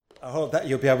I hope that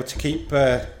you'll be able to keep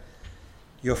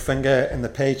your finger in the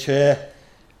page here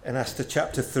in Esther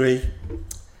chapter 3.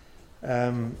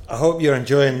 I hope you're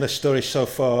enjoying this story so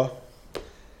far.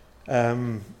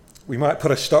 We might put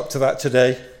a stop to that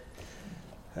today.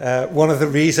 One of the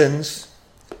reasons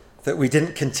that we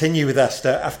didn't continue with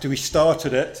Esther after we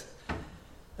started it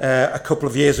a couple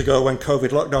of years ago when COVID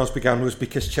lockdowns began was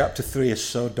because chapter 3 is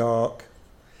so dark,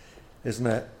 isn't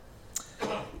it?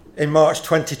 In March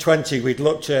 2020, we'd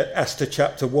looked at Esther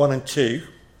chapter 1 and 2,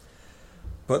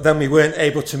 but then we weren't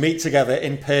able to meet together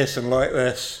in person like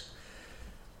this.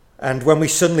 And when we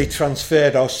suddenly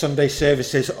transferred our Sunday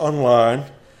services online,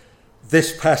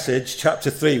 this passage, chapter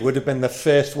 3, would have been the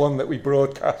first one that we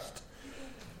broadcast.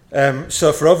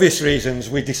 So for obvious reasons,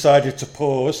 we decided to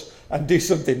pause and do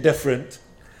something different.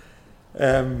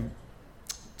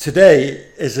 Today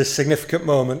is a significant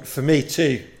moment for me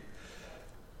too,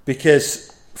 because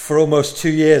for almost 2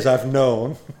 years I've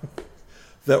known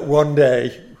that one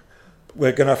day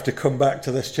we're going to have to come back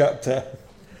to this chapter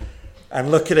and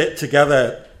look at it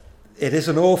together. It is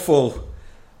an awful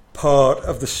part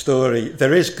of the story.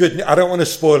 There is good, I don't want to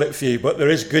spoil it for you, but there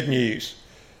is good news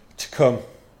to come.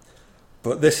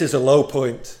 But this is a low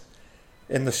point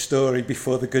in the story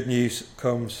before the good news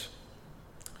comes.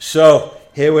 So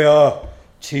here we are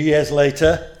 2 years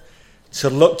later to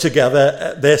look together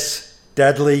at this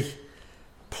deadly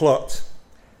plot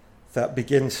that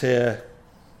begins here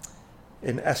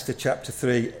in Esther chapter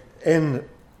 3. In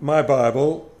my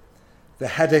Bible, the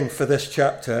heading for this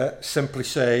chapter simply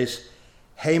says,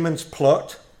 Haman's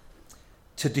plot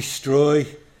to destroy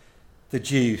the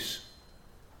Jews.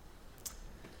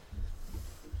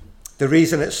 The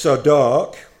reason it's so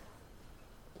dark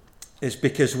is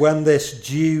because when this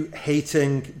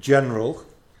Jew-hating general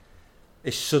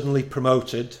is suddenly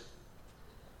promoted,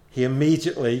 he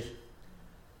immediately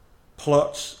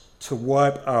plots to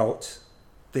wipe out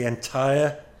the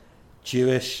entire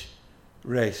Jewish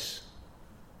race.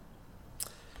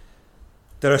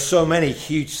 There are so many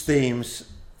huge themes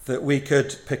that we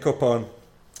could pick up on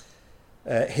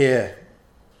here.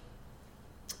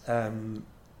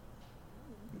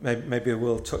 Maybe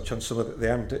we'll touch on some of it at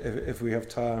the end if we have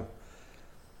time.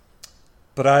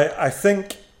 But I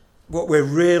think what we're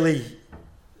really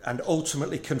and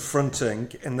ultimately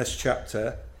confronting in this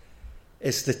chapter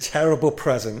is the terrible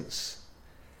presence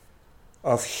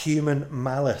of human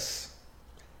malice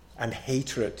and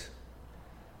hatred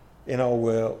in our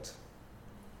world.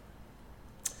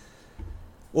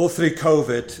 All through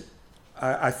COVID,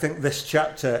 I think this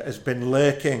chapter has been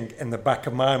lurking in the back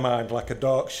of my mind like a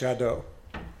dark shadow.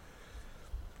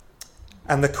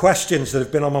 And the questions that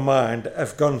have been on my mind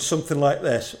have gone something like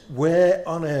this. Where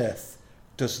on earth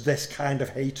does this kind of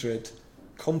hatred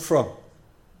come from?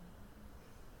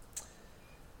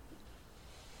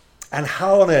 And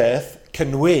how on earth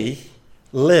can we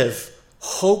live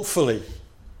hopefully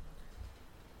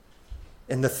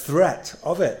in the threat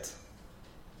of it?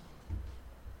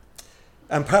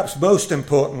 And perhaps most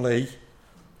importantly,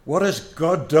 what has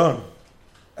God done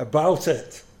about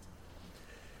it?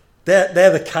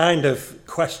 They're the kind of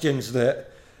questions that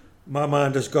my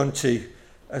mind has gone to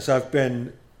as I've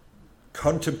been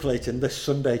contemplating this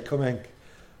Sunday coming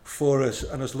for us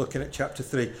and us looking at chapter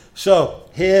 3. So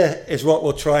here is what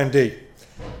we'll try and do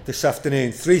this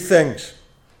afternoon. 3 things.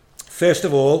 First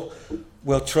of all,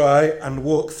 we'll try and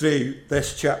walk through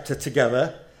this chapter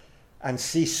together and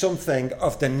see something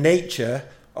of the nature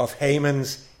of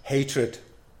Haman's hatred.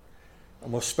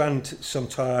 And we'll spend some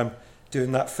time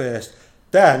doing that first.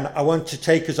 Then I want to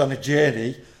take us on a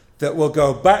journey that will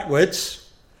go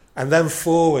backwards and then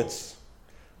forwards.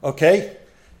 Okay?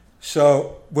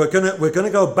 So we're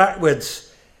gonna go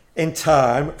backwards in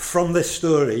time from this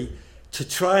story to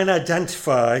try and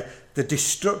identify the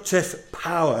destructive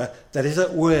power that is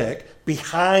at work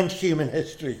behind human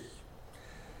history.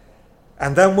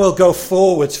 And then we'll go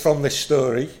forwards from this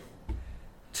story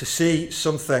to see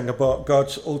something about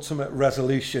God's ultimate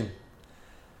resolution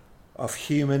of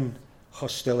human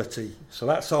hostility. So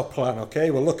that's our plan, okay?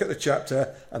 We'll look at the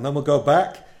chapter and then we'll go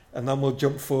back and then we'll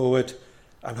jump forward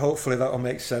and hopefully that will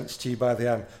make sense to you by the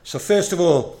end. So first of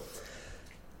all,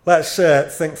 let's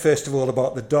think first of all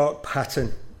about the dark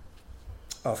pattern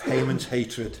of Haman's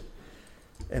hatred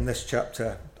in this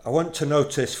chapter. I want to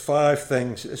notice 5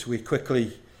 things as we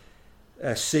quickly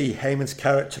see Haman's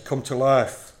character come to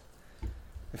life,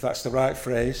 if that's the right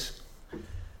phrase.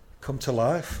 Come to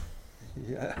life?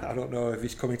 Yeah, I don't know if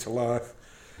he's coming to life.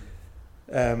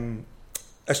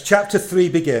 As chapter 3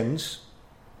 begins,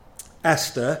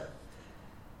 Esther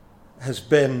has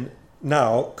been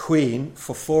now queen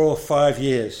for 4 or 5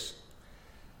 years.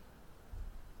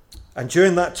 And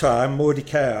during that time,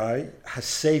 Mordecai has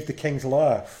saved the king's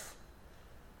life.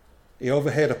 He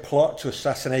overheard a plot to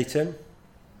assassinate him.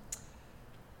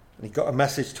 And he got a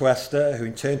message to Esther, who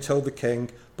in turn told the king.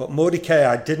 But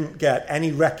Mordecai didn't get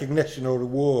any recognition or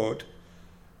reward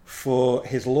for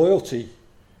his loyalty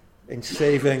in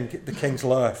saving the king's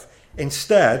life.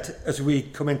 Instead, as we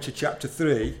come into chapter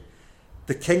 3,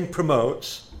 the king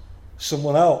promotes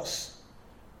someone else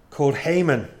called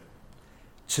Haman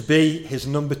to be his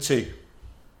number 2.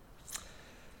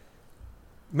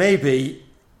 Maybe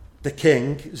the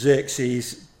king,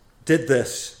 Xerxes, did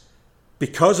this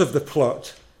because of the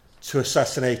plot to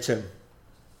assassinate him.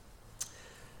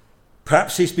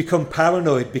 Perhaps he's become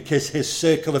paranoid because his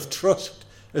circle of trust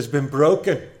has been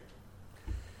broken.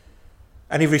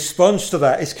 And he responds to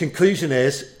that. His conclusion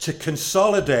is to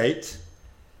consolidate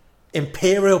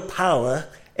imperial power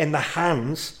in the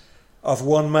hands of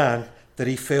one man that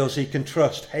he feels he can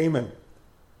trust, Haman.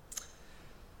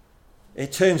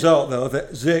 It turns out, though,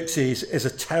 that Xerxes is a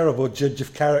terrible judge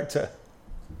of character.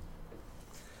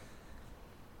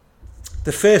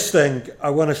 The first thing I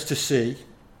want us to see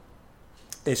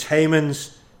is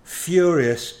Haman's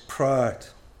furious pride.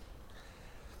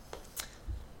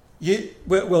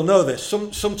 We'll know this.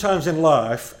 Sometimes in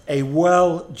life, a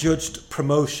well-judged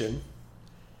promotion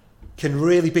can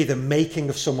really be the making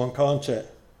of someone, can't it?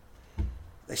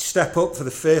 They step up for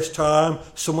the first time,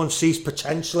 someone sees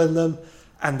potential in them,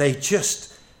 and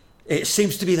it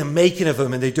seems to be the making of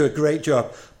them, and they do a great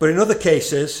job. But in other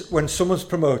cases, when someone's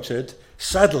promoted,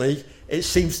 sadly, it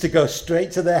seems to go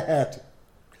straight to their head.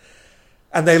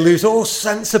 And they lose all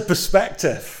sense of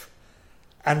perspective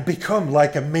and become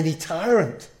like a mini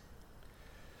tyrant.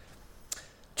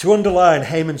 To underline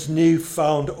Haman's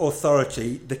newfound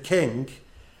authority, the king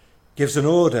gives an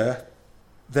order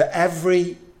that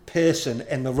every person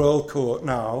in the royal court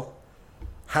now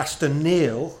has to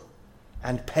kneel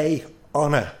and pay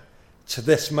honour to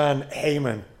this man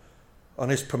Haman on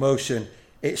his promotion.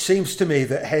 It seems to me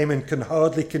that Haman can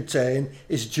hardly contain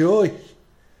his joy.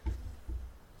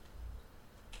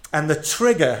 And the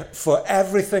trigger for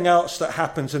everything else that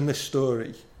happens in this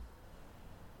story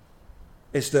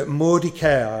is that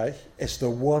Mordecai is the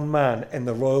one man in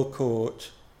the royal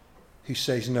court who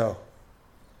says, no,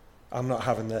 I'm not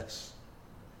having this.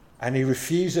 And he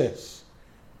refuses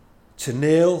to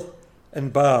kneel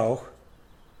and bow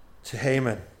to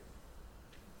Haman.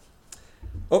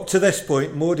 Up to this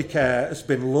point, Mordecai has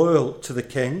been loyal to the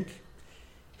king.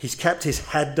 He's kept his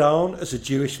head down as a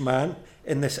Jewish man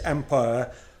in this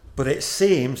empire, but it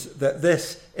seems that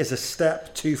this is a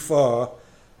step too far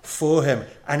for him,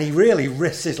 and he really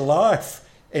risks his life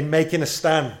in making a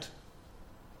stand.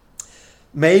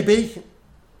 Maybe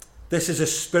this is a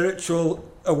spiritual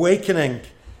awakening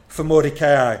for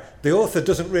Mordecai. The author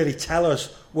doesn't really tell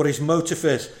us what his motive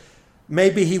is.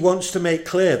 Maybe he wants to make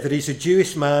clear that he's a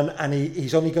Jewish man and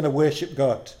he's only going to worship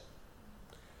God.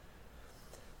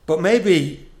 But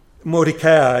maybe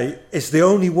Mordecai is the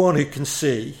only one who can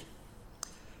see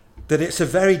that it's a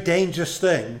very dangerous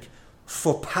thing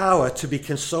for power to be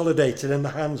consolidated in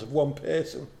the hands of one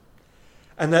person.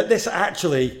 And that this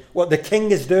actually, what the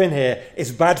king is doing here,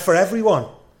 is bad for everyone.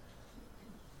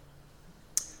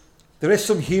 There is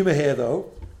some humour here, though,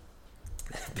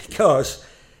 because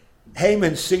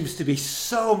Haman seems to be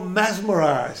so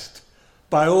mesmerised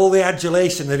by all the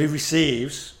adulation that he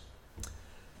receives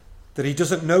that he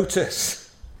doesn't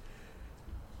notice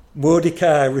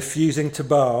Mordecai refusing to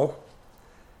bow,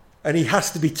 and he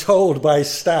has to be told by his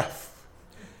staff.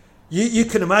 You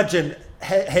can imagine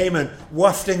Haman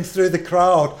wafting through the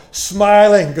crowd,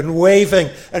 smiling and waving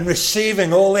and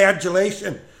receiving all the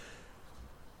adulation.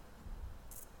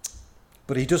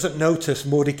 But he doesn't notice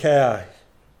Mordecai.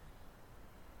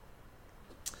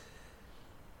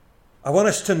 I want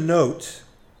us to note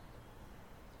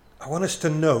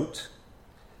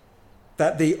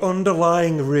that the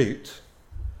underlying root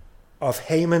of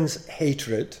Haman's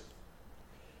hatred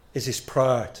is his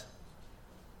pride.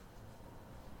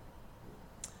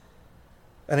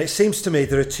 And it seems to me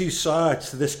there are two sides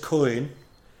to this coin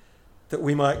that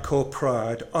we might call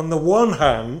pride. On the one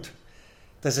hand,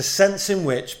 there's a sense in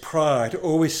which pride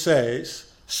always says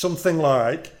something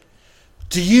like,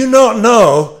 do you not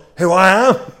know who I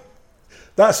am?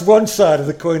 That's one side of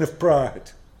the coin of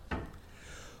pride.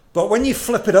 But when you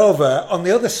flip it over, on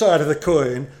the other side of the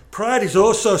coin, pride is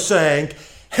also saying,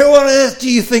 who on earth do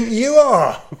you think you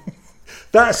are?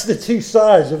 That's the two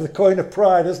sides of the coin of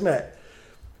pride, isn't it?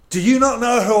 Do you not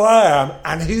know who I am,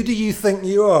 and who do you think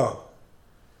you are?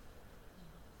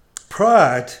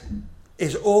 Pride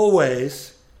is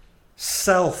always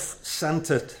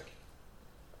self-centered.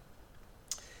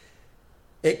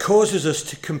 It causes us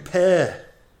to compare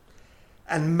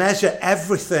and measure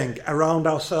everything around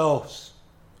ourselves.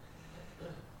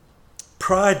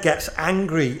 Pride gets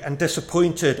angry and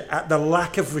disappointed at the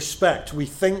lack of respect we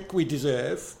think we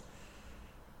deserve,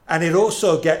 and it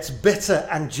also gets bitter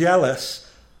and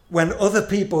jealous when other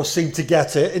people seem to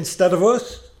get it instead of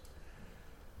us.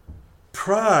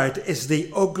 Pride is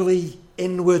the ugly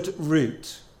inward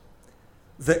root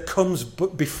that comes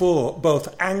before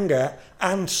both anger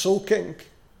and sulking.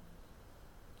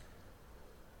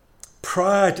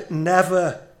 Pride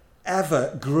never,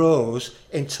 ever grows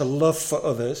into love for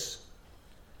others,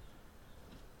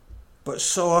 but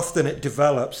so often it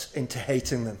develops into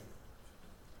hating them.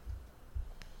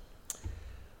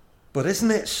 But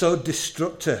isn't it so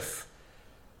destructive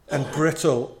and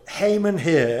brittle? Haman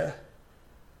here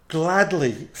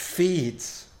gladly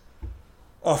feeds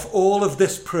off all of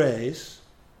this praise,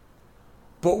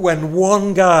 but when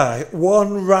one guy,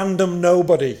 one random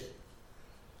nobody,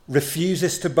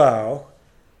 refuses to bow,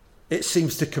 it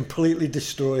seems to completely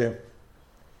destroy him.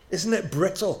 Isn't it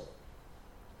brittle?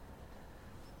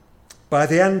 By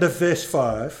the end of verse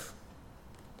 5,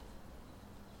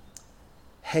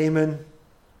 Haman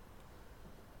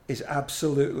is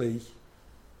absolutely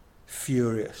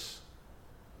furious.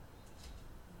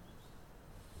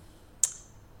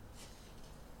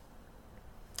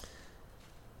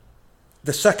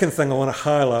 The second thing I want to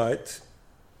highlight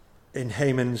in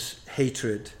Haman's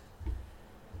hatred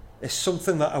is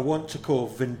something that I want to call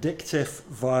vindictive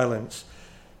violence.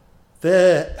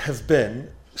 There have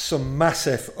been some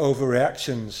massive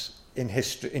overreactions in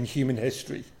human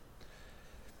history.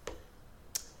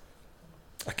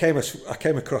 I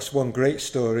came across one great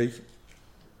story.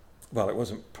 Well, it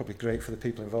wasn't probably great for the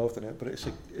people involved in it, but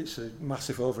it's a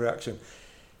massive overreaction.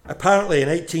 Apparently, in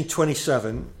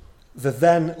 1827, the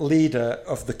then leader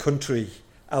of the country,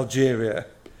 Algeria,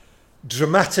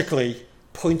 dramatically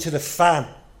pointed a fan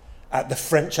at the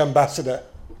French ambassador.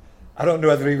 I don't know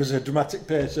whether he was a dramatic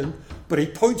person, but he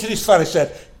pointed his fan and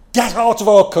said, "Get out of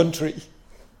our country."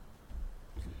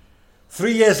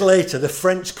 3 years later, the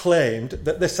French claimed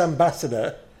that this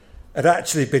ambassador had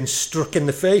actually been struck in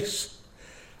the face.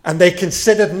 And they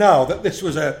considered now that this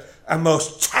was a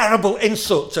most terrible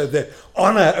insult to the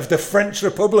honour of the French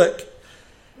Republic.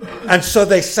 And so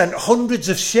they sent hundreds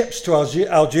of ships to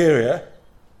Algeria,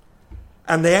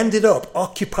 and they ended up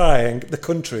occupying the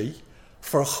country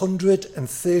for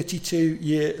 132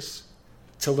 years,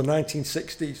 till the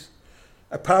 1960s.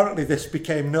 Apparently this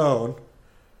became known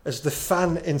as the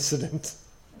fan incident.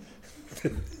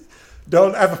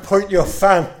 Don't ever point your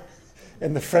fan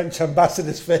in the French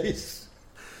ambassador's face.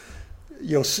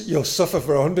 You'll suffer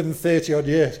for 130 odd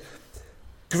years.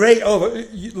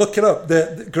 Look it up,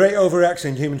 the great overreaction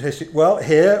in human history. Well,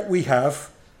 here we have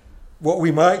what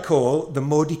we might call the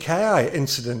Mordecai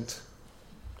incident.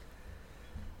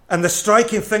 And the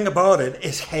striking thing about it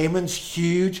is Haman's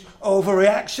huge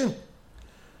overreaction.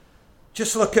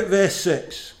 Just look at verse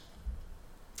 6.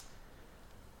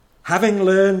 Having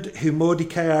learned who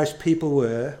Mordecai's people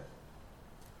were,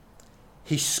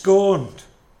 he scorned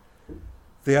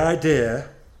the idea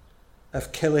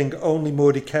of killing only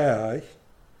Mordecai.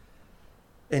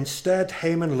 Instead,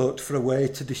 Haman looked for a way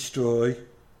to destroy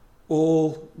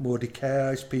all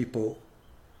Mordecai's people.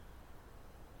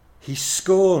 He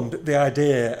scorned the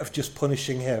idea of just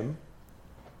punishing him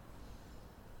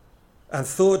and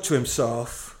thought to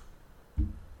himself,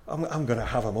 I'm going to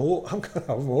have them all. I'm going to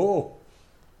have them all.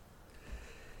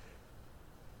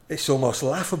 It's almost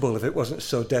laughable if it wasn't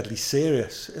so deadly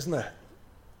serious, isn't it?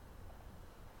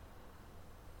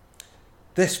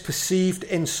 This perceived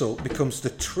insult becomes the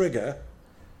trigger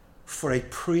for a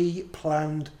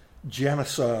pre-planned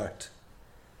genocide.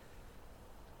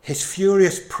 His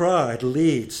furious pride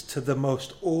leads to the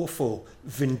most awful,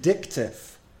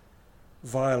 vindictive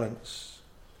violence.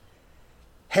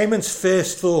 Haman's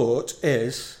first thought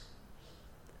is,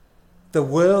 the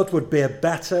world would be a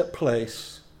better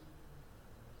place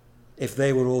if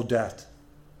they were all dead.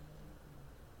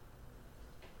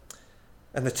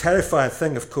 And the terrifying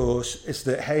thing, of course, is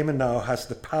that Haman now has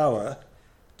the power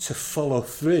to follow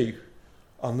through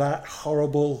on that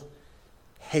horrible,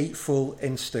 hateful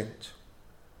instinct.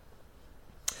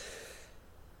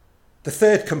 The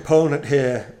third component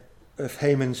here of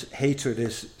Haman's hatred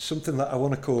is something that I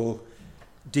want to call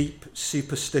deep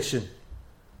superstition.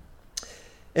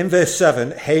 In verse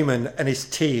 7, Haman and his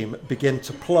team begin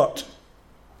to plot.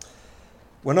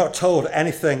 We're not told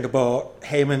anything about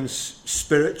Haman's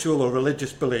spiritual or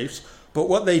religious beliefs, but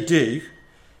what they do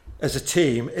as a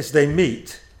team is they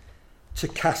meet to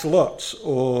cast lots,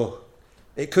 or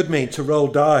it could mean to roll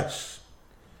dice.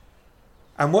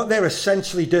 And what they're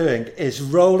essentially doing is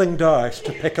rolling dice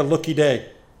to pick a lucky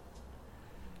day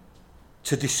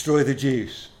to destroy the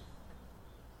Jews.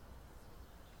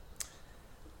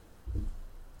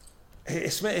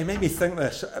 It made me think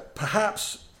this.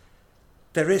 Perhaps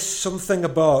there is something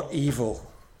about evil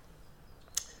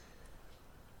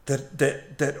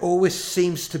that always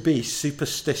seems to be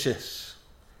superstitious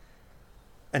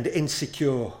and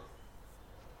insecure.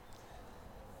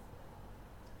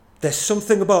 There's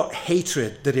something about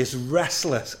hatred that is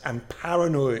restless and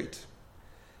paranoid.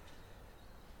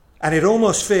 And it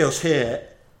almost feels here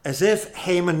as if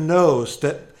Haman knows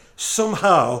that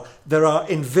somehow there are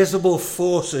invisible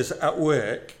forces at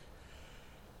work,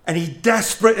 and he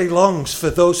desperately longs for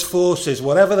those forces,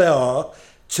 whatever they are,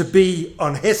 to be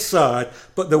on his side.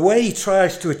 But the way he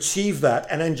tries to achieve that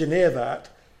and engineer that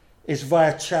is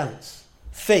via chance.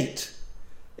 Fate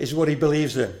is what he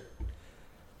believes in.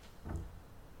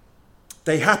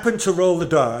 They happen to roll the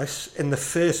dice in the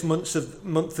first month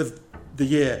of the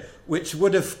year, which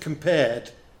would have compared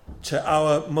to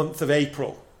our month of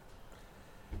April.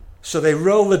 So they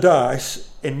roll the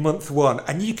dice in month 1,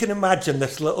 and you can imagine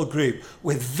this little group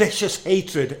with vicious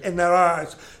hatred in their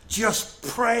eyes, just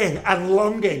praying and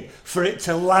longing for it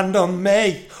to land on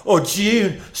May or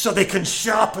June so they can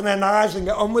sharpen their knives and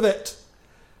get on with it.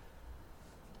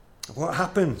 What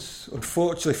happens,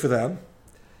 unfortunately for them,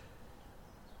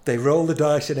 they roll the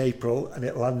dice in April and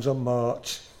it lands on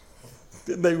March.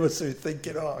 And they must be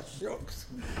thinking, oh, shucks,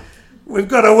 we've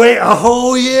got to wait a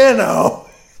whole year now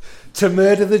to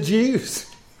murder the Jews.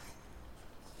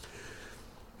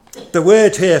 The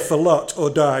word here for lot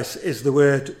or dice is the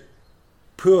word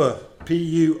pur,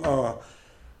 P-U-R.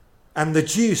 And the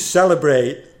Jews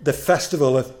celebrate the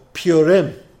festival of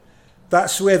Purim.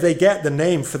 That's where they get the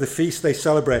name for the feast they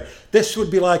celebrate. This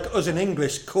would be like us in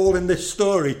English calling this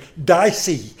story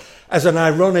dicey as an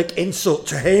ironic insult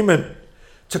to Haman,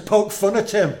 to poke fun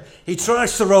at him. He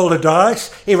tries to roll the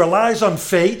dice, he relies on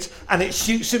fate, and it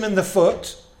shoots him in the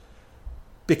foot,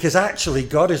 because actually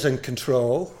God is in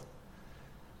control,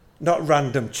 not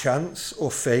random chance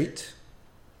or fate.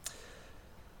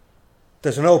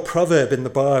 There's an old proverb in the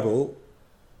Bible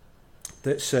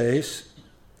that says,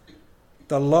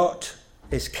 the lot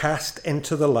is cast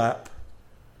into the lap,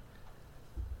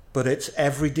 but its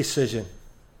every decision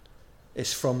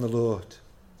is from the Lord.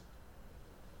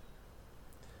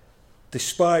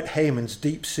 Despite Haman's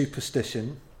deep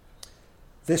superstition,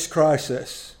 this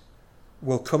crisis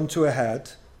will come to a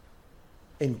head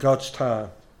in God's time,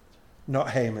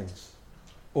 not Haman's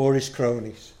or his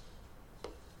cronies.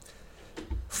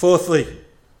 Fourthly,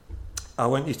 I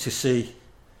want you to see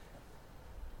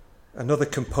another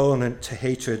component to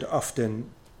hatred often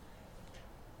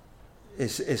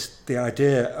is the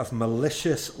idea of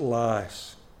malicious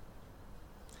lies.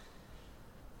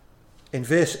 In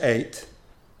verse 8,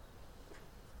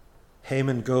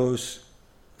 Haman goes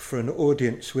for an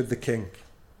audience with the king.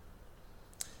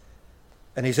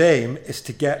 And his aim is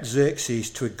to get Xerxes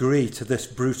to agree to this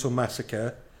brutal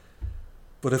massacre.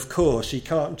 But of course, he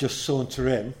can't just saunter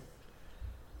in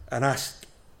and ask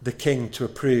the king to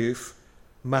approve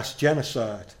mass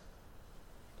genocide.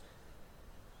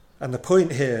 And the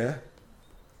point here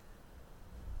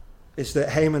is that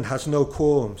Haman has no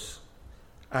qualms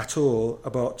at all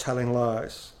about telling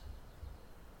lies.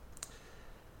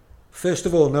 First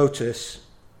of all, notice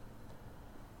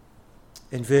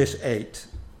in verse 8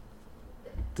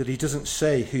 that he doesn't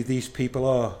say who these people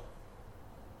are.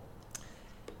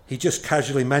 He just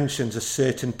casually mentions a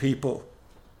certain people.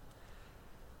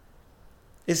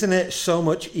 Isn't it so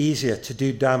much easier to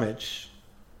do damage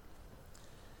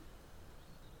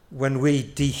when we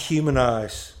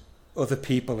dehumanize other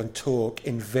people and talk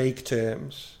in vague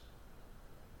terms?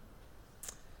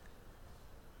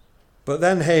 But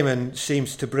then Haman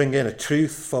seems to bring in a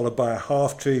truth followed by a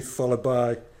half-truth followed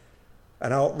by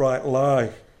an outright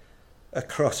lie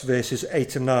across verses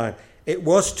 8 and 9. It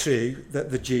was true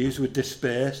that the Jews were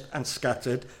dispersed and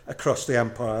scattered across the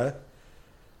empire.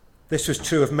 This was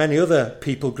true of many other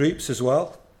people groups as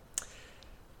well.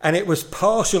 And it was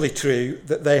partially true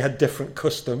that they had different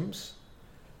customs.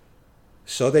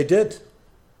 So they did.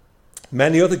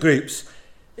 Many other groups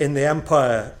in the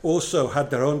empire also had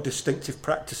their own distinctive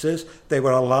practices. They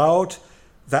were allowed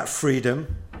that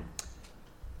freedom.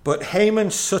 But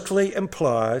Haman subtly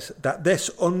implies that this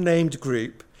unnamed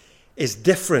group is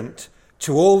different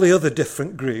to all the other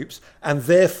different groups and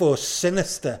therefore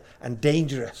sinister and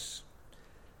dangerous.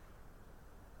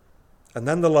 And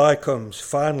then the lie comes.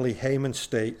 Finally, Haman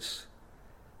states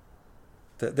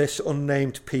that this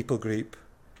unnamed people group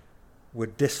were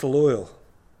disloyal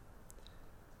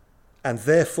and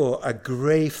therefore a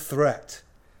grave threat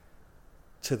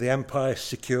to the empire's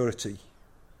security.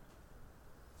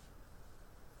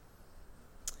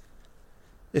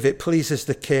 If it pleases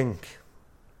the king,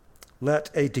 let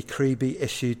a decree be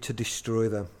issued to destroy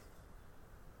them.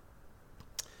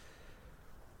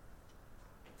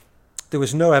 There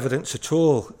was no evidence at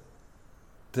all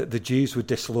that the Jews were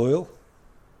disloyal.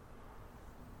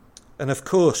 And of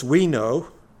course, we know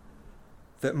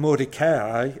that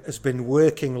Mordecai has been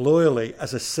working loyally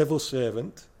as a civil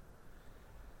servant.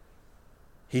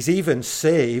 He's even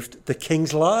saved the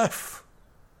king's life.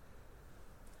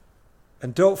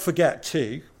 And don't forget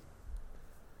too,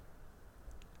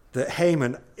 that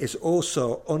Haman is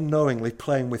also unknowingly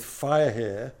playing with fire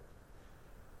here,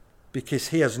 because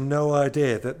he has no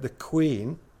idea that the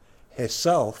queen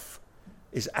herself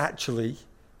is actually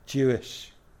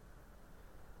Jewish.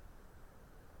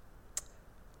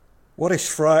 What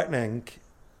is frightening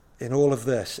in all of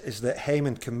this is that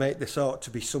Haman can make this out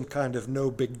to be some kind of no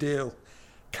big deal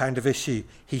kind of issue.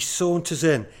 He saunters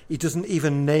in. He doesn't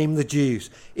even name the Jews.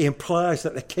 He implies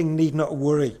that the king need not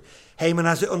worry. Haman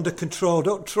has it under control.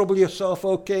 Don't trouble yourself,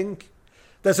 O king.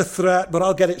 There's a threat, but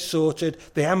I'll get it sorted.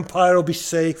 The empire will be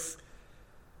safe.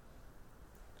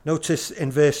 Notice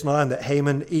in verse 9 that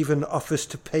Haman even offers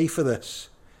to pay for this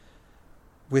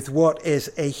with what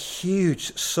is a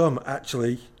huge sum,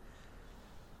 actually.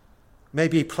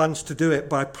 Maybe he plans to do it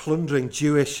by plundering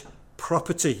Jewish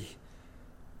property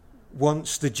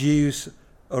once the Jews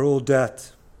are all dead.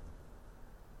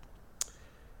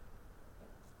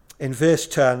 In verse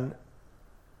 10,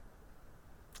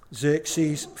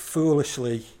 Xerxes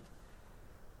foolishly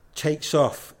takes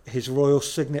off his royal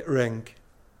signet ring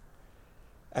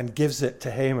and gives it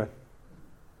to Haman,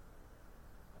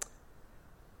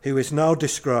 who is now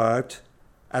described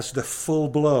as the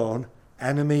full-blown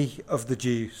enemy of the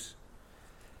Jews.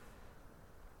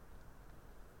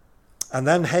 And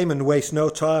then Haman wastes no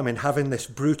time in having this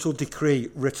brutal decree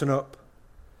written up.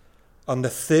 On the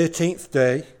 13th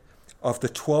day of the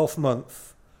 12th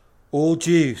month, all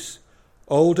Jews,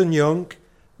 old and young,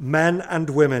 men and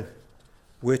women,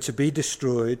 were to be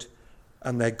destroyed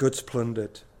and their goods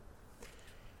plundered.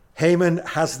 Haman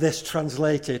has this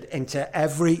translated into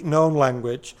every known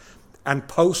language, and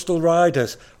postal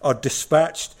riders are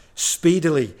dispatched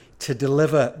speedily to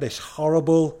deliver this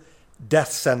horrible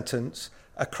death sentence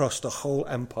across the whole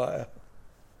empire.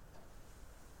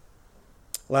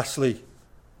 Lastly,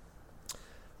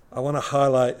 I want to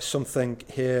highlight something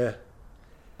here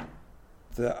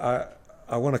that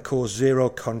I want to call zero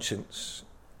conscience.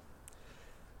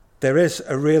 There is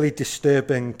a really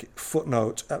disturbing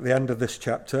footnote at the end of this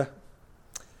chapter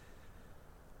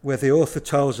where the author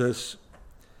tells us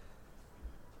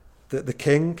that the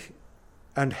king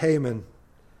and Haman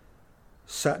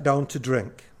sat down to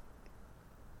drink.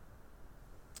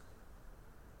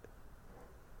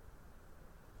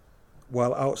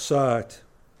 While outside,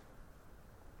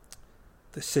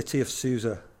 the city of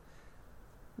Susa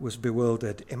was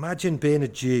bewildered. Imagine being a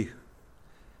Jew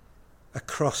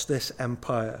across this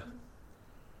empire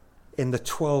in the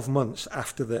 12 months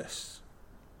after this.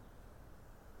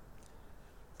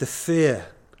 The fear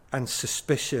and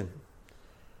suspicion,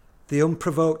 the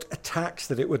unprovoked attacks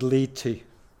that it would lead to.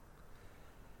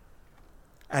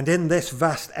 And in this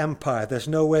vast empire, there's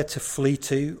nowhere to flee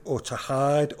to or to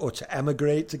hide or to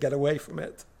emigrate to get away from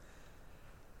it.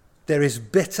 There is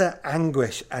bitter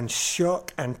anguish and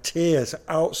shock and tears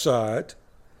outside,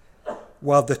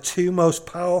 while the two most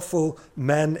powerful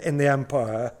men in the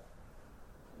empire,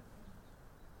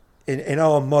 in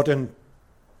our modern,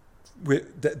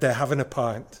 they're having a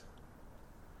pint.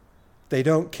 They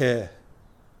don't care.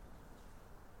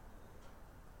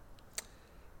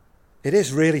 It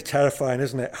is really terrifying,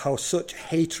 isn't it, how such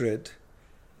hatred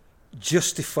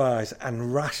justifies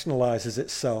and rationalizes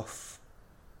itself.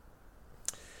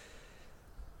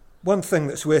 One thing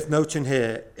that's worth noting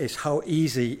here is how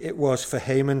easy it was for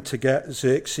Haman to get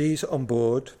Xerxes on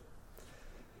board.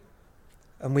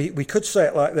 And we could say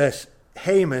it like this: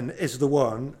 Haman is the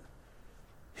one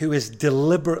who is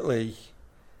deliberately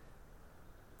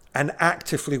and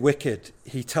actively wicked.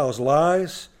 He tells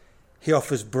lies, he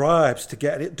offers bribes to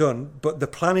get it done, but the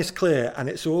plan is clear and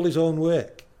it's all his own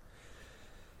work.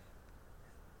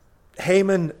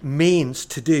 Haman means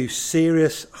to do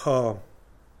serious harm.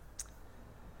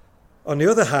 On the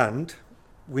other hand,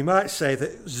 we might say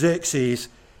that Xerxes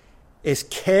is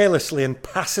carelessly and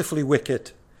passively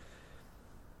wicked.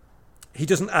 He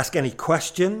doesn't ask any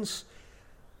questions.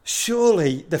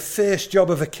 Surely the first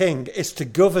job of a king is to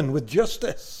govern with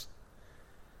justice.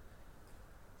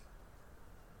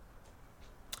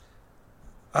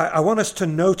 I want us to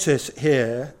notice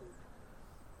here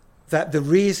that the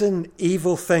reason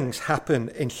evil things happen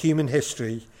in human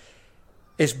history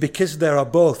is because there are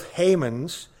both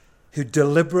Hamans who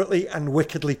deliberately and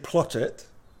wickedly plot it,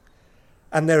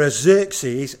 and there are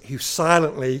Xerxes who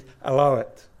silently allow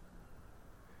it.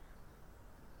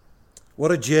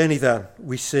 What a journey then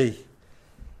we see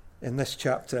in this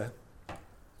chapter.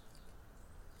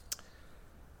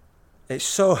 It's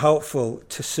so helpful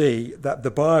to see that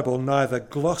the Bible neither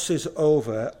glosses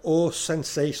over or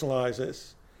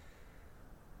sensationalizes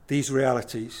these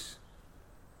realities.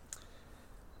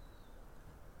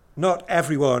 Not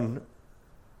everyone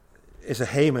is a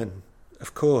Haman,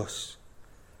 of course,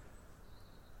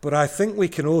 but I think we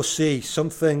can all see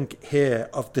something here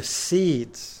of the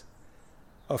seeds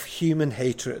of human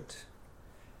hatred,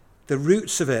 the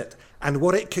roots of it, and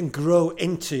what it can grow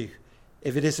into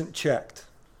if it isn't checked.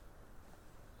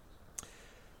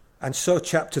 And so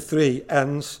chapter 3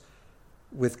 ends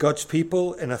with God's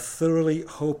people in a thoroughly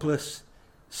hopeless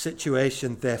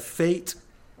situation. Their fate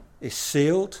is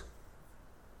sealed.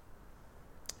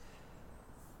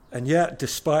 And yet,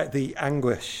 despite the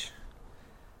anguish,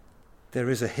 there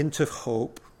is a hint of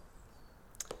hope,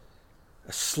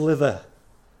 a slither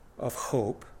of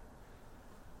hope,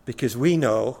 because we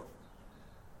know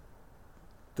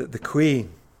that the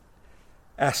Queen,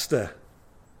 Esther,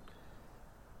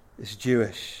 is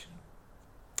Jewish.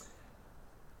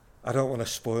 I don't want to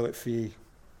spoil it for you,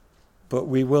 but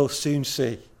we will soon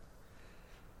see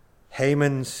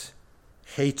Haman's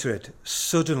hatred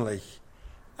suddenly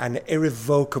and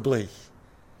irrevocably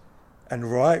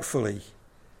and rightfully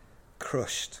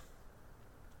crushed.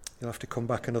 You'll have to come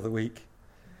back another week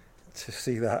to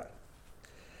see that.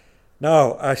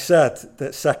 Now, I said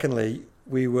that secondly,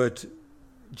 we would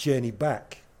journey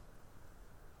back.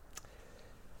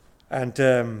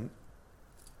 And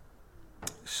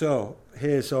so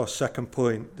here's our second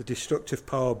point, the destructive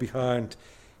power behind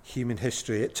human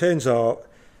history. It turns out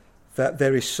that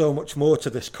there is so much more to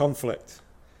this conflict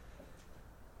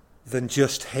than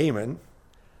just Haman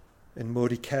and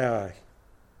Mordecai.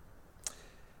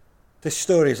 This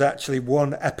story is actually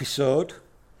one episode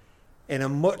in a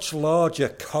much larger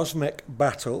cosmic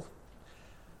battle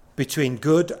between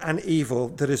good and evil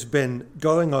that has been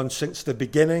going on since the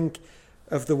beginning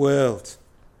of the world.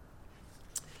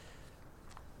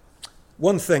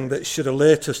 One thing that should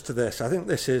alert us to this, I think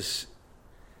this is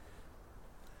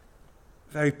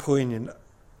very poignant,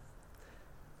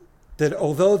 that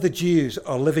although the Jews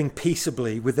are living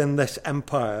peaceably within this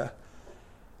empire,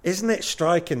 isn't it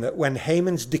striking that when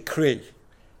Haman's decree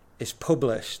is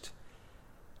published,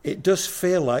 it does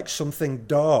feel like something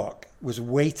dark was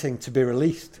waiting to be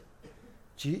released?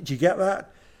 Do you get that?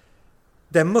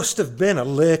 There must have been a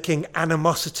lurking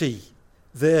animosity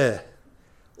there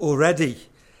already,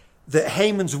 that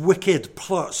Haman's wicked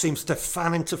plot seems to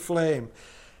fan into flame.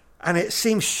 And it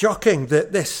seems shocking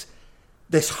that this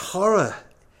horror,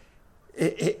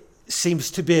 it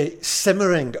seems to be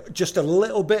simmering just a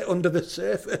little bit under the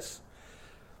surface.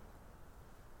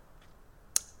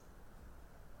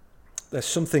 There's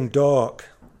something dark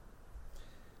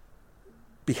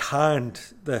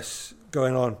behind this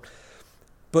going on.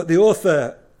 But the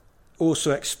author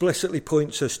also explicitly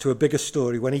points us to a bigger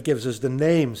story when he gives us the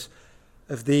names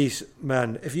of these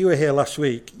men. If you were here last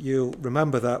week, you'll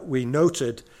remember that we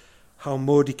noted how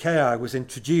Mordecai was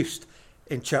introduced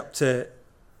in chapter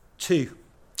 2,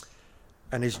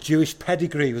 and his Jewish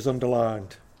pedigree was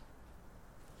underlined.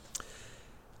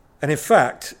 And in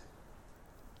fact,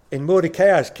 in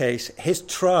Mordecai's case, his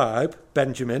tribe,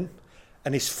 Benjamin,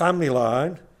 and his family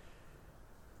line,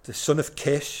 the son of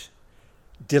Kish,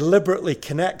 deliberately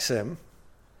connects him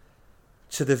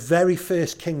to the very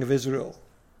first king of Israel,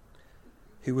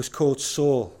 who was called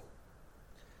Saul,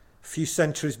 a few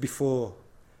centuries before.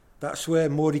 That's where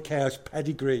Mordecai's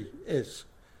pedigree is.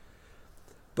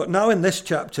 But now in this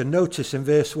chapter, notice in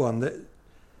verse 1 that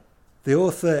the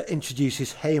author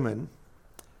introduces Haman,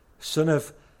 son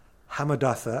of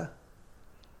Hammedatha,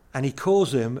 and he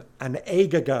calls him an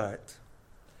Agagite.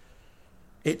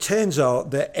 It turns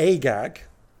out that Agag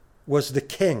was the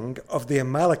king of the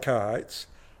Amalekites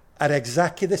at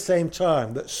exactly the same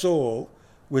time that Saul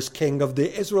was king of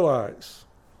the Israelites.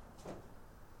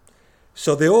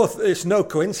 So it's no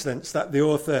coincidence that the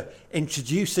author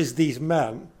introduces these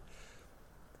men,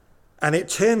 and it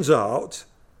turns out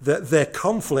that their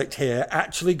conflict here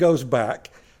actually goes back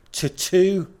to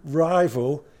two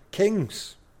rival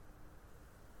kings.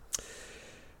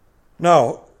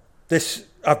 Now,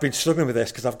 I've been struggling with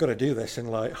this because I've got to do this in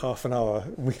like half an hour.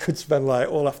 We could spend like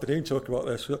all afternoon talking about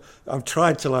this. I'm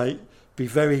trying to be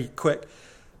very quick.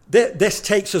 This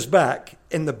takes us back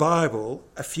in the Bible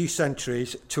a few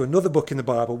centuries to another book in the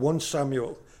Bible, 1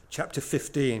 Samuel chapter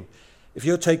 15. If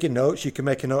you're taking notes, you can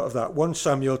make a note of that. 1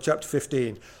 Samuel chapter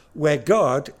 15, where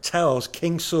God tells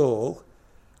King Saul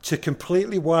to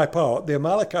completely wipe out the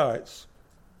Amalekites.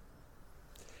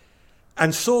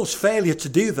 And Saul's failure to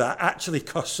do that actually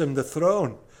costs him the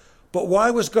throne. But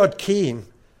why was God keen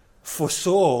for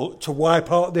Saul to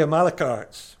wipe out the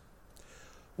Amalekites?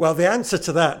 Well, the answer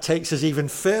to that takes us even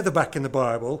further back in the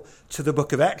Bible to the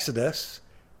book of Exodus,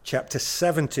 chapter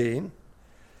 17.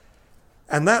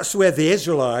 And that's where the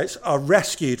Israelites are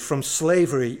rescued from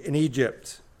slavery in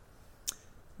Egypt.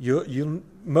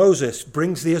 Moses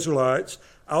brings the Israelites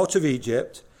out of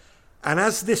Egypt, and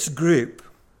as this group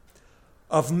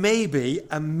of maybe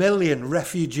 1 million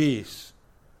refugees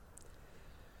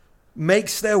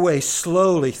makes their way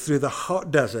slowly through the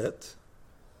hot desert,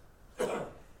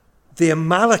 the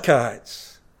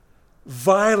Amalekites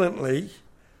violently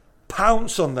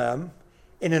pounce on them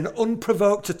in an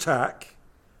unprovoked attack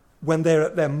when they're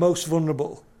at their most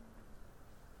vulnerable.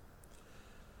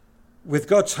 With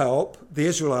God's help, the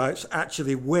Israelites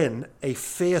actually win a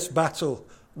fierce battle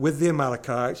with the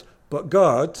Amalekites, but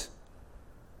God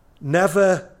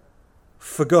never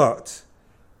forgot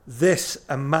this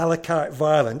Amalekite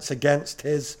violence against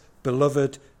his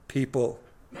beloved people.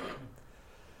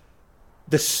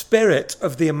 The spirit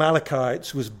of the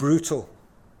Amalekites was brutal.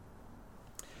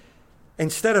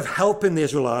 Instead of helping the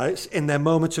Israelites in their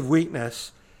moment of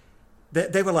weakness,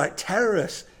 they were like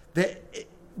terrorists.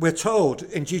 We're told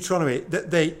in Deuteronomy that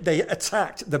they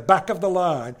attacked the back of the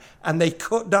line and they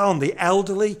cut down the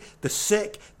elderly, the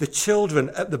sick, the children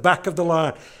at the back of the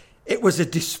line. It was a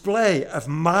display of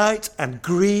might and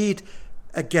greed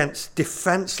against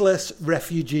defenseless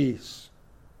refugees.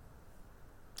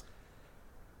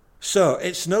 So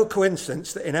it's no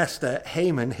coincidence that in Esther,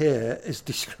 Haman here is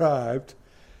described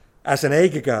as an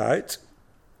Agagite.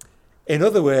 In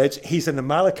other words, he's an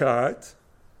Amalekite,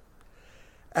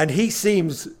 and he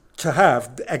seems to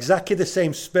have exactly the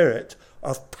same spirit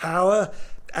of power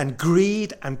and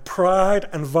greed and pride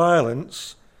and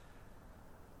violence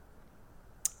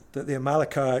that the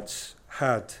Amalekites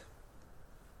had.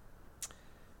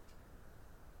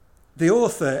 The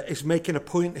author is making a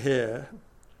point here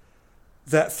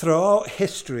that throughout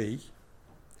history,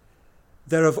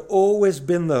 there have always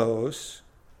been those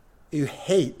who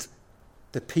hate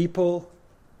the people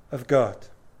of God.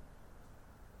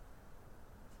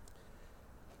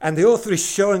 And the author is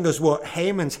showing us what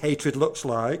Haman's hatred looks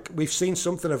like. We've seen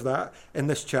something of that in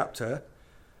this chapter.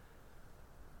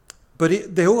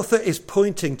 But the author is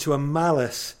pointing to a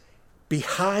malice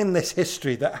behind this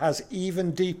history that has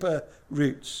even deeper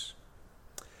roots.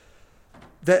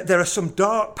 There are some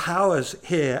dark powers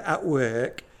here at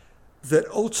work that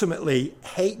ultimately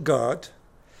hate God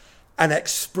and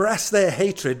express their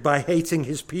hatred by hating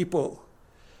his people,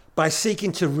 by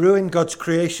seeking to ruin God's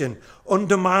creation,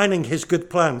 undermining his good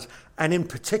plans, and in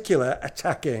particular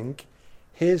attacking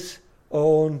his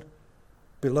own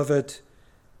beloved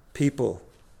people.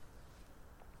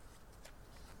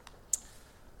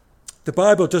 The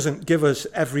Bible doesn't give us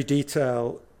every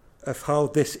detail of how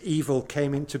this evil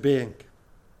came into being.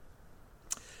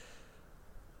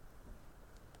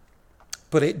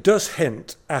 But it does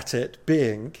hint at it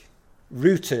being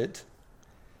rooted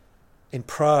in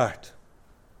pride.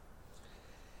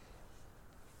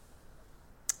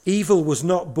 Evil was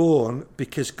not born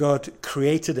because God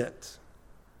created it.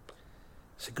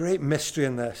 It's a great mystery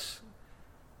in this.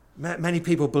 Many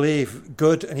people believe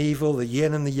good and evil, the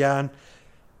yin and the yang.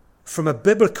 From a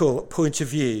biblical point of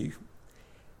view,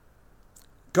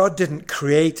 God didn't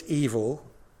create evil,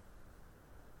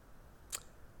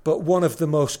 but one of the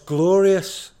most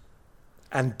glorious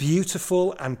and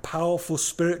beautiful and powerful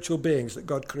spiritual beings that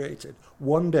God created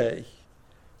one day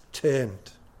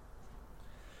turned.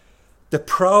 The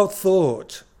proud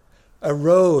thought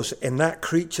arose in that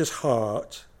creature's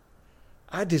heart,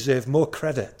 I deserve more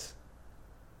credit.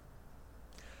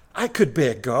 I could be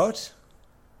a god.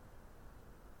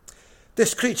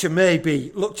 This creature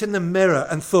maybe looked in the mirror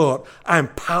and thought, I'm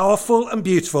powerful and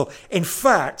beautiful. In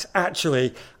fact,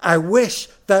 actually, I wish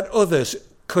that others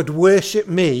could worship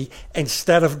me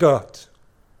instead of God.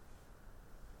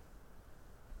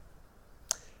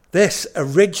 This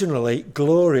originally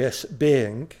glorious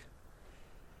being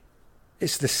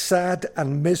is the sad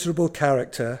and miserable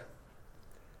character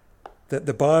that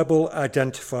the Bible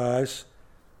identifies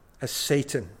as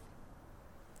Satan.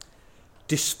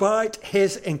 Despite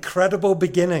his incredible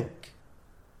beginning,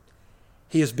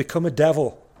 he has become a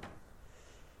devil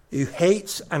who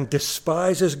hates and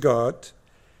despises God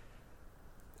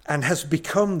and has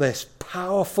become this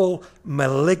powerful,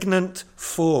 malignant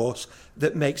force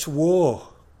that makes war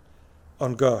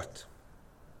on God.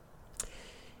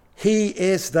 He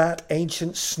is that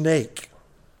ancient snake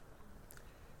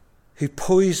who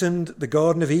poisoned the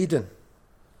Garden of Eden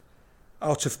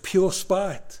out of pure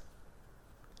spite.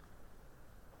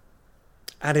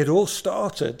 And it all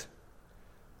started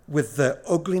with the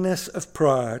ugliness of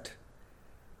pride.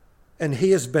 And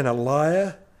he has been a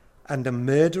liar and a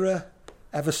murderer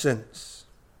ever since.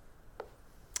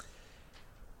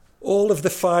 All of the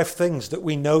 5 things that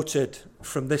we noted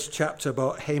from this chapter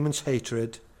about Haman's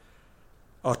hatred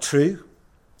are true.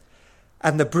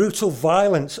 And the brutal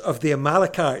violence of the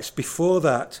Amalekites before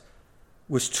that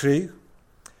was true.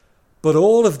 But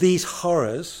all of these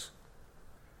horrors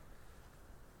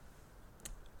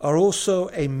are also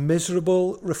a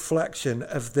miserable reflection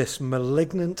of this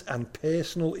malignant and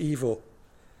personal evil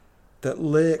that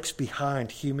lurks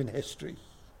behind human history.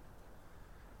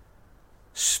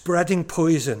 Spreading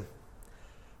poison,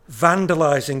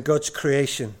 vandalizing God's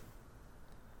creation,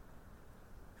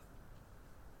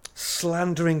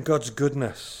 slandering God's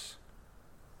goodness.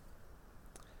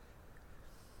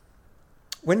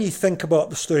 When you think about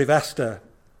the story of Esther,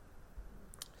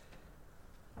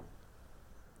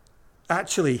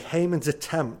 actually, Haman's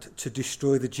attempt to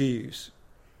destroy the Jews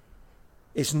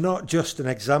is not just an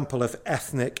example of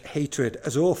ethnic hatred,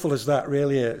 as awful as that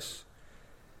really is.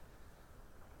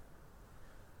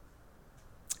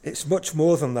 It's much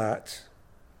more than that.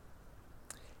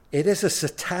 It is a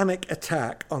satanic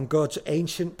attack on God's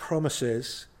ancient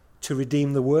promises to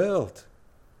redeem the world.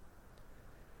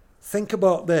 Think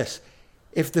about this.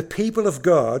 If the people of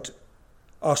God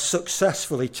are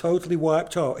successfully totally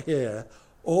wiped out here,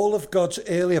 all of God's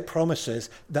earlier promises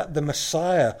that the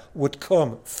Messiah would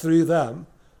come through them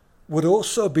would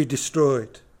also be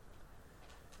destroyed.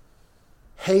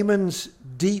 Haman's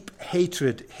deep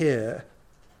hatred here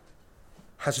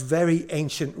has very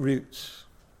ancient roots.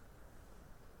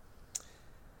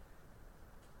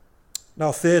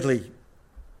 Now, thirdly,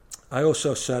 I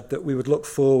also said that we would look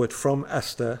forward from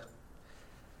Esther.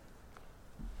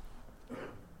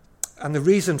 And the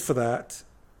reason for that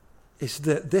is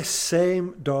that this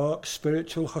same dark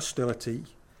spiritual hostility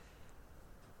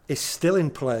is still in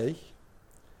play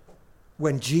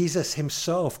when Jesus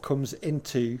himself comes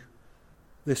into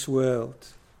this world.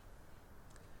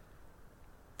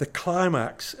 The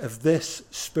climax of this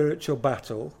spiritual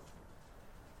battle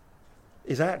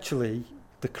is actually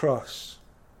the cross.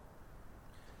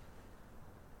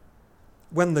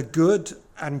 When the good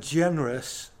and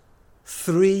generous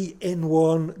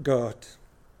 3-in-1 God,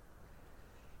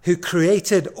 who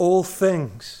created all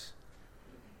things,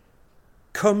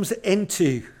 comes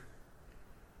into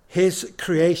his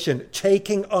creation,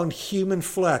 taking on human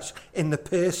flesh in the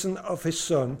person of his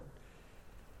Son,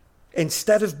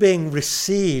 instead of being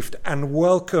received and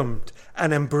welcomed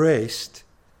and embraced,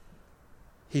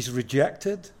 he's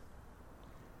rejected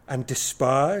and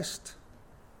despised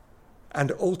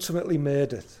and ultimately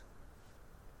murdered.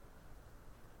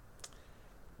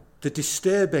 The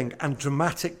disturbing and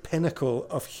dramatic pinnacle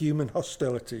of human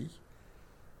hostility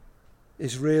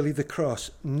is really the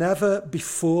cross. Never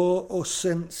before or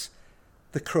since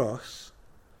the cross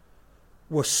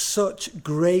was such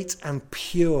great and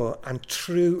pure and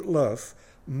true love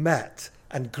met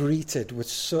and greeted with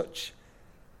such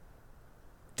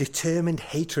determined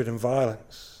hatred and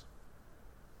violence.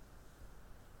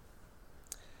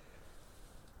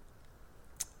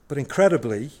 But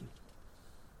incredibly,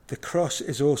 the cross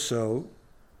is also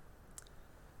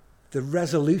the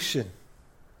resolution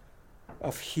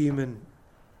of human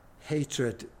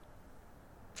hatred.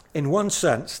 In one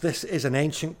sense, this is an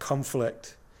ancient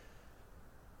conflict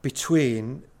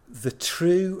between the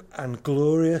true and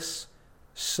glorious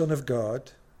Son of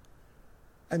God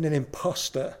and an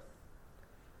impostor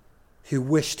who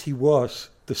wished he was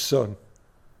the Son.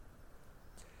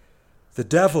 The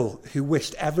devil who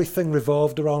wished everything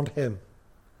revolved around him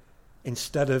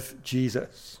instead of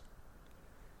Jesus.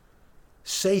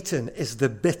 Satan is the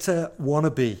bitter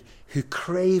wannabe who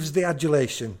craves the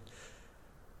adulation,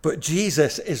 but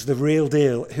Jesus is the real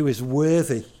deal who is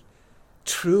worthy,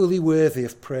 truly worthy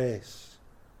of praise.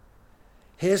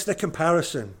 Here's the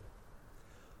comparison.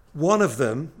 One of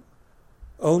them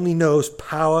only knows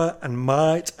power and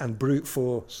might and brute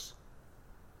force.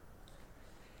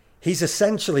 He's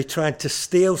essentially trying to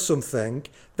steal something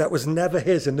that was never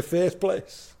his in the first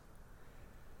place.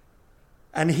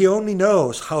 And he only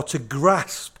knows how to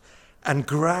grasp and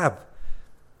grab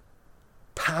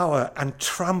power and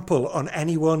trample on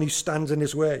anyone who stands in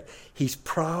his way. He's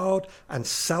proud and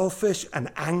selfish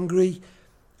and angry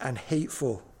and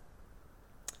hateful.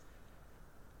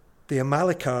 The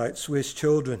Amalekites were his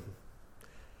children,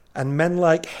 and men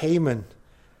like Haman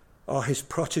are his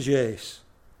protégés.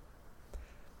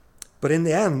 But in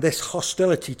the end, this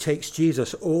hostility takes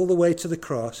Jesus all the way to the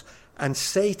cross, and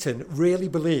Satan really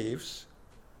believes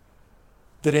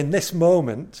that in this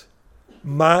moment,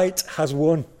 might has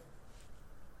won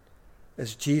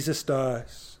as Jesus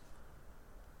dies.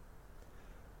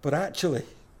 But actually,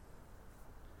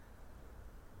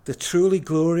 the truly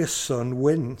glorious Son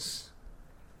wins,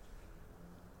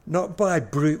 not by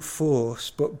brute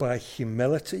force, but by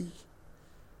humility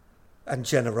and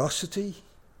generosity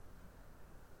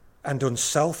and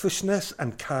unselfishness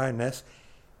and kindness.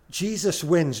 Jesus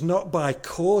wins not by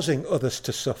causing others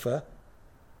to suffer,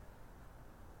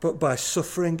 but by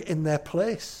suffering in their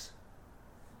place.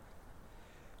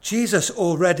 Jesus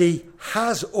already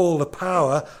has all the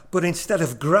power, but instead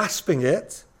of grasping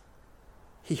it,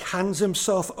 he hands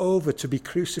himself over to be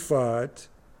crucified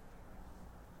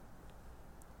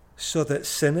so that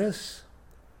sinners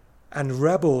and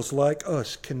rebels like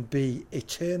us can be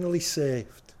eternally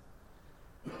saved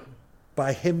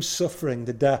by him suffering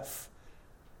the death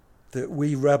that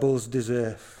we rebels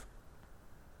deserve.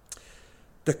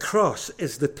 The cross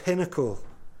is the pinnacle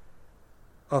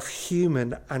of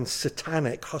human and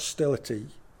satanic hostility,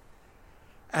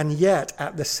 and yet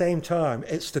at the same time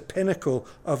it's the pinnacle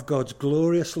of God's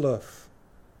glorious love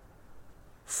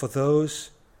for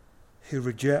those who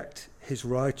reject his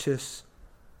righteous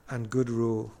and good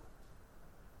rule.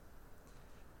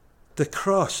 The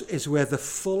cross is where the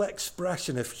full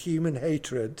expression of human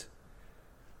hatred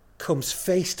comes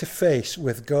face to face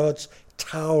with God's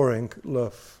towering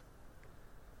love.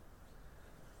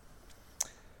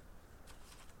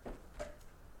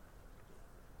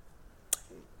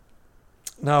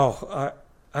 Now,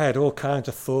 I had all kinds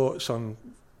of thoughts on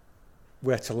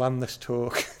where to land this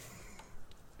talk.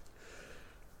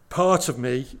 Part of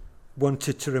me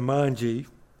wanted to remind you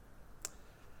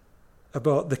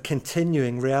about the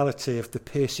continuing reality of the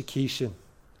persecution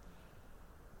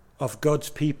of God's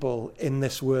people in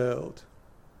this world.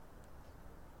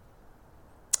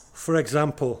 For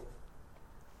example,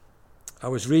 I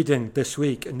was reading this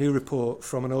week a new report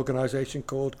from an organisation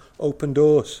called Open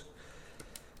Doors,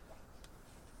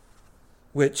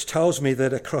 which tells me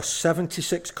that across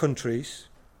 76 countries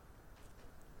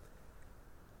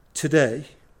today,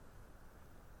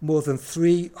 more than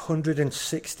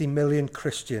 360 million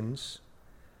Christians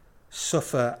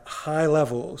suffer high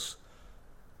levels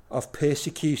of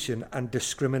persecution and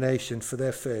discrimination for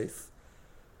their faith,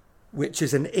 which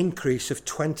is an increase of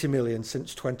 20 million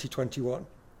since 2021.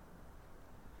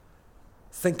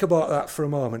 Think about that for a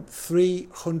moment.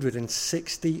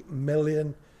 360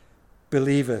 million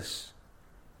believers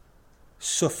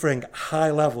suffering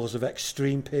high levels of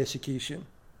extreme persecution.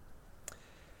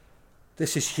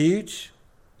 This is huge,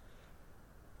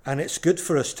 and it's good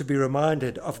for us to be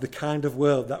reminded of the kind of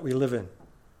world that we live in.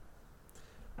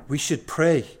 We should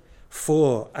pray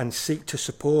for and seek to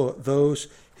support those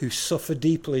who suffer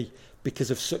deeply because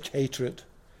of such hatred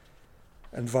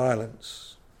and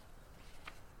violence.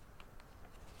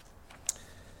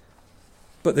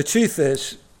 But the truth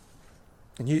is,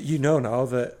 and you know now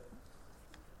that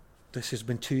this has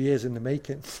been 2 years in the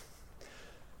making.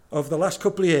 Over the last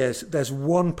couple of years, there's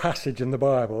one passage in the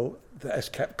Bible that has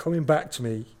kept coming back to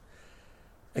me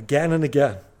again and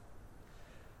again.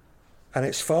 And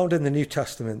it's found in the New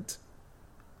Testament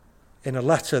in a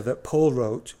letter that Paul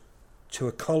wrote to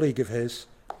a colleague of his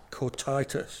called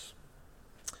Titus.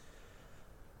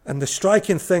 And the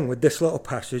striking thing with this little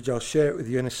passage, I'll share it with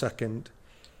you in a second,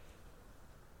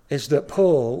 is that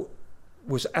Paul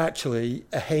was actually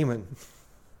a Haman.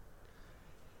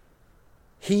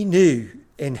 He knew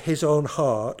in his own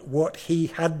heart what he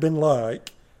had been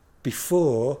like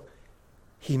before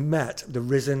he met the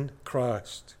risen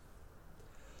Christ.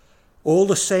 All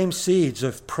the same seeds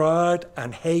of pride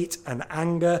and hate and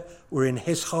anger were in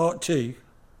his heart too,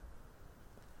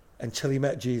 until he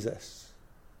met Jesus.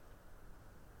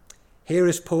 Here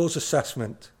is Paul's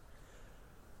assessment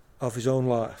of his own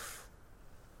life.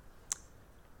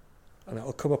 And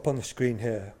it'll come up on the screen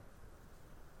here.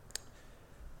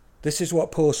 This is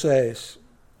what Paul says.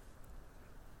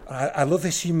 I love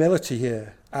his humility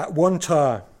here. At one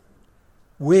time,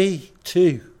 we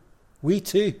too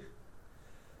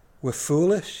were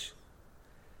foolish,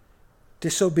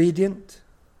 disobedient,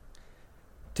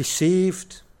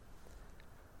 deceived,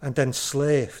 and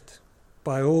enslaved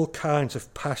by all kinds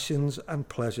of passions and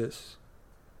pleasures.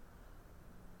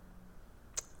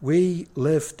 We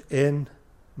lived in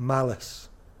malice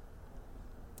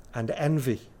and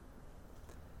envy,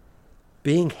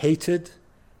 being hated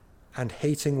and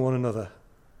hating one another.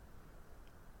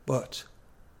 But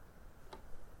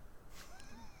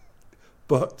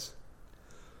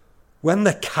when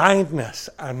the kindness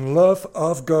and love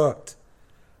of God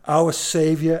our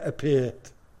Saviour appeared.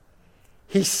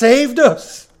 He saved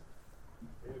us.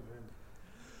 Amen.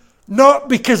 Not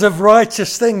because of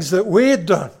righteous things that we'd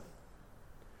done,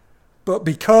 but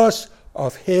because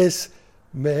of his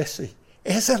mercy.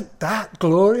 Isn't that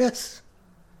glorious?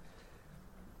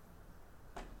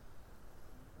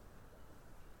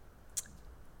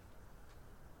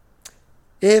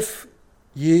 If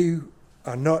you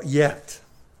are not yet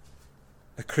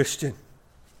a Christian,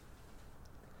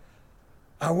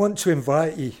 I want to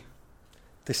invite you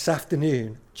this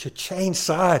afternoon to change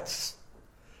sides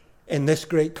in this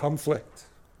great conflict.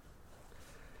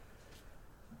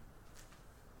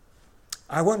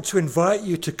 I want to invite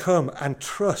you to come and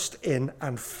trust in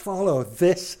and follow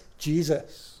this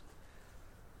Jesus.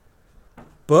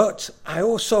 But I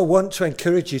also want to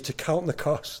encourage you to count the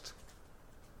cost.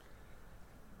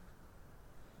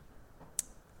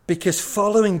 Because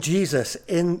following Jesus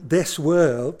in this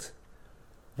world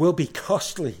will be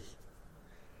costly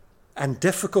and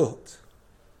difficult.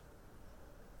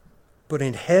 But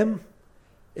in him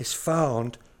is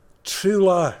found true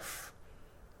life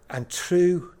and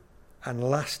true and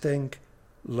lasting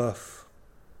love.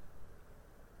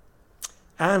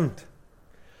 And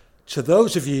to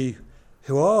those of you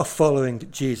who are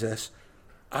following Jesus,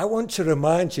 I want to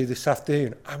remind you this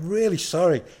afternoon, I'm really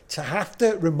sorry to have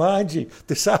to remind you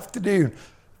this afternoon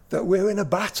that we're in a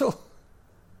battle.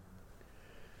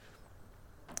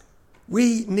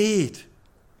 We need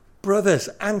brothers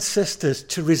and sisters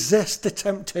to resist the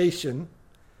temptation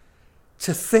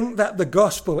to think that the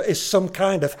gospel is some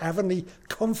kind of heavenly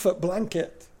comfort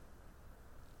blanket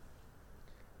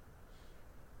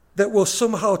that will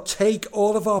somehow take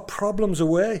all of our problems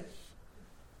away.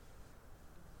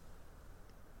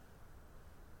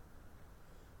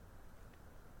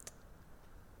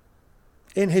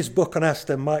 In his book on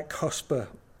Esther, Mike Cosper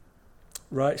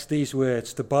writes these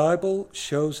words: "The Bible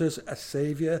shows us a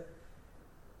Saviour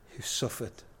who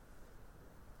suffered,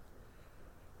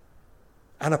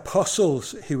 and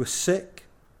apostles who were sick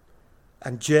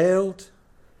and jailed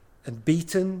and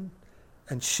beaten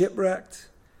and shipwrecked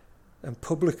and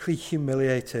publicly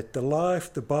humiliated. The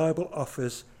life the Bible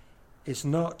offers is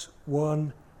not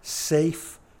one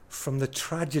safe from the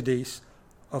tragedies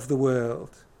of the world,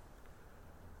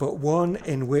 but one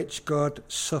in which God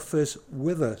suffers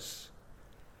with us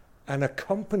and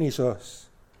accompanies us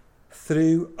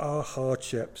through our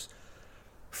hardships."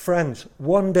 Friends,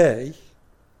 one day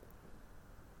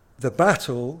the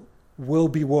battle will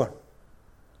be won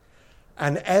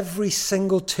and every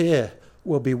single tear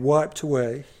will be wiped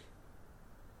away,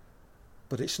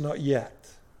 but it's not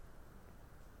yet.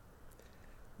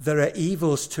 There are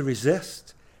evils to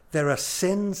resist, there are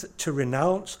sins to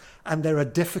renounce, and there are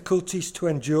difficulties to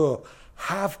endure.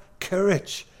 Have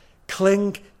courage.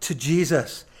 Cling to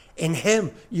Jesus. In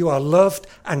him you are loved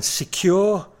and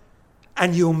secure,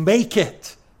 and you'll make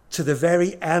it to the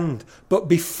very end. But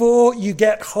before you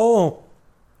get home,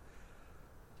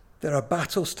 there are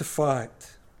battles to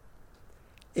fight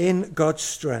in God's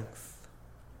strength,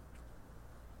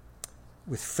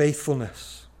 with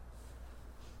faithfulness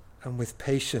and with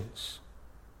patience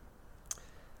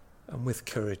and with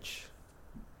courage.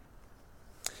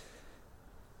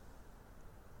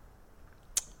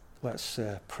 Let's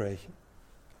pray,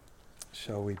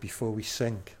 shall we, before we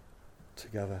sing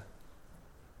together.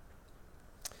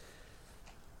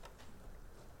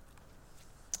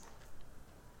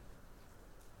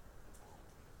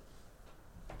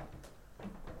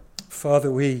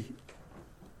 Father, we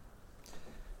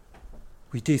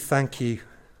do thank you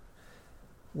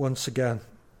once again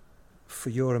for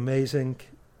your amazing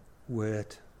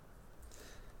word.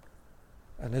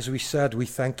 And as we said, we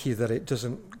thank you that it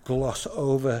doesn't gloss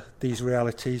over these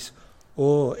realities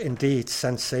or indeed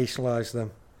sensationalize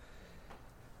them.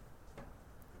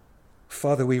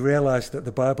 Father, we realize that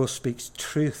the Bible speaks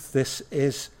truth. This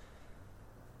is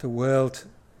the world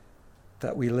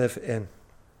that we live in.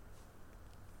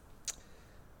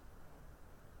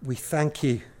 We thank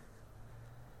you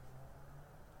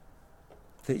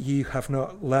that you have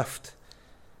not left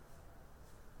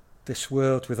this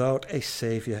world without a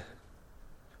Saviour.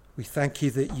 We thank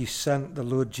you that you sent the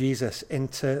Lord Jesus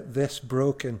into this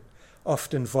broken,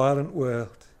 often violent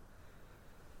world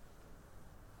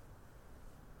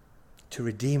to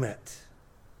redeem it,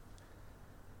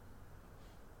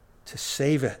 to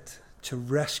save it, to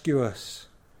rescue us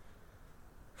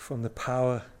from the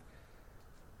power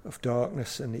of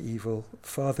darkness and evil.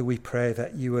 Father, we pray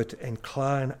that you would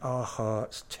incline our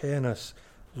hearts, turn us,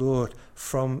 Lord,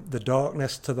 from the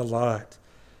darkness to the light,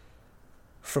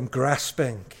 from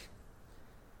grasping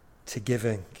to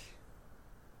giving.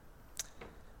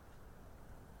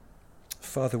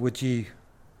 Father, would you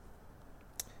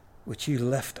Would you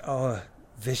lift our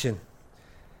vision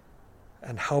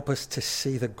and help us to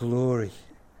see the glory,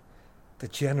 the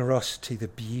generosity, the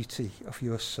beauty of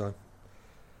your Son,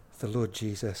 the Lord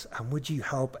Jesus. And would you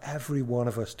help every one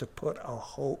of us to put our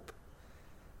hope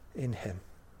in him.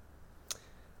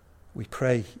 We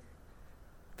pray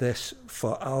this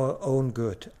for our own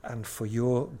good and for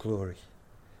your glory.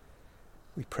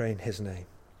 We pray in his name.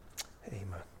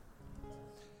 Amen.